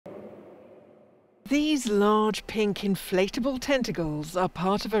These large pink inflatable tentacles are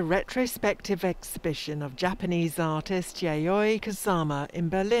part of a retrospective exhibition of Japanese artist Yayoi Kusama in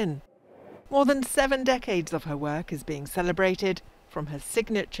Berlin. More than 7 decades of her work is being celebrated, from her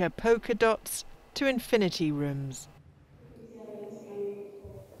signature polka dots to infinity rooms.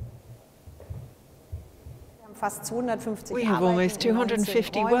 We have almost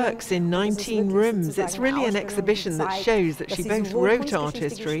 250 works in 19 rooms. It's really an exhibition that shows that she both wrote art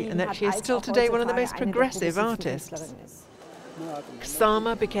history and that she is still today one of the most progressive artists.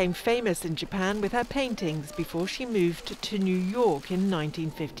 Kusama became famous in Japan with her paintings before she moved to New York in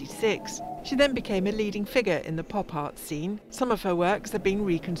 1956. She then became a leading figure in the pop art scene. Some of her works have been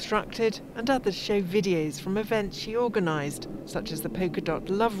reconstructed and others show videos from events she organised, such as the polka dot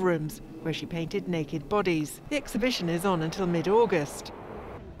love rooms, where she painted naked bodies. The exhibition is on until mid-August.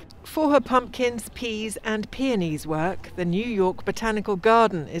 For her pumpkins, peas and peonies work, the New York Botanical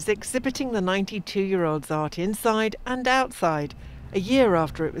Garden is exhibiting the 92-year-old's art inside and outside, a year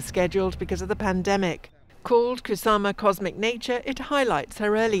after it was scheduled because of the pandemic. Called Kusama Cosmic Nature, it highlights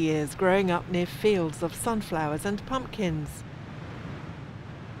her early years growing up near fields of sunflowers and pumpkins.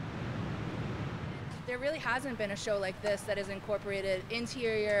 There really hasn't been a show like this that has incorporated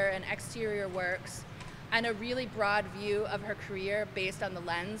interior and exterior works and a really broad view of her career based on the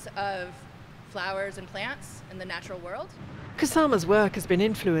lens of flowers and plants in the natural world. Kusama's work has been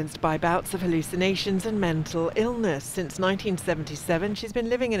influenced by bouts of hallucinations and mental illness. Since 1977, she's been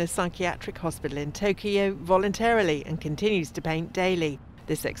living in a psychiatric hospital in Tokyo voluntarily and continues to paint daily.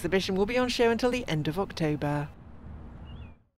 This exhibition will be on show until the end of October.